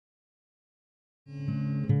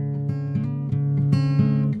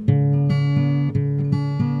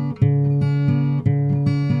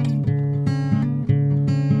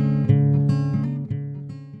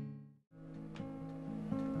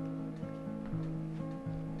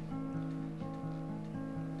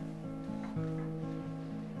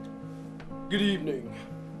Good evening.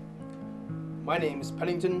 My name is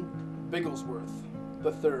Pennington Bigglesworth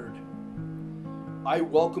III. I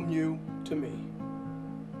welcome you to me.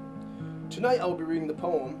 Tonight I'll be reading the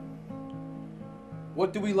poem,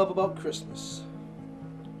 What Do We Love About Christmas?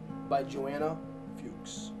 By Joanna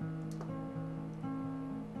Fuchs.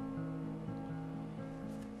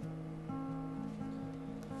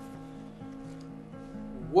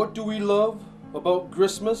 What do we love about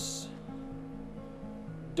Christmas?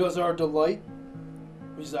 Does our delight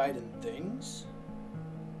reside in things?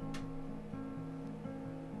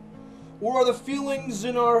 Or are the feelings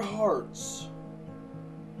in our hearts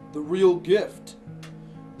the real gift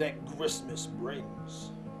that Christmas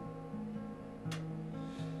brings?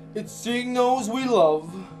 It's seeing those we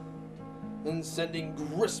love and sending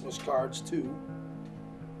Christmas cards too.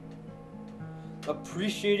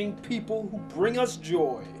 Appreciating people who bring us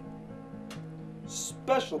joy.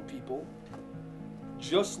 Special people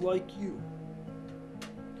just like you.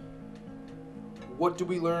 What do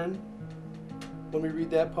we learn when we read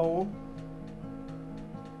that poem?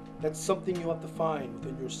 That's something you have to find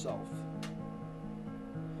within yourself.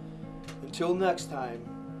 Until next time,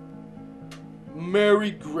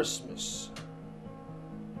 Merry Christmas.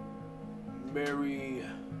 Merry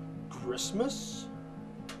Christmas?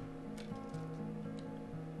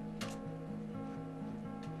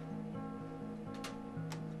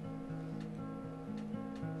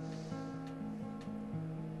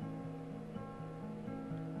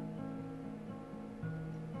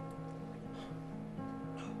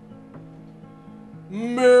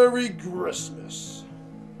 Merry Christmas.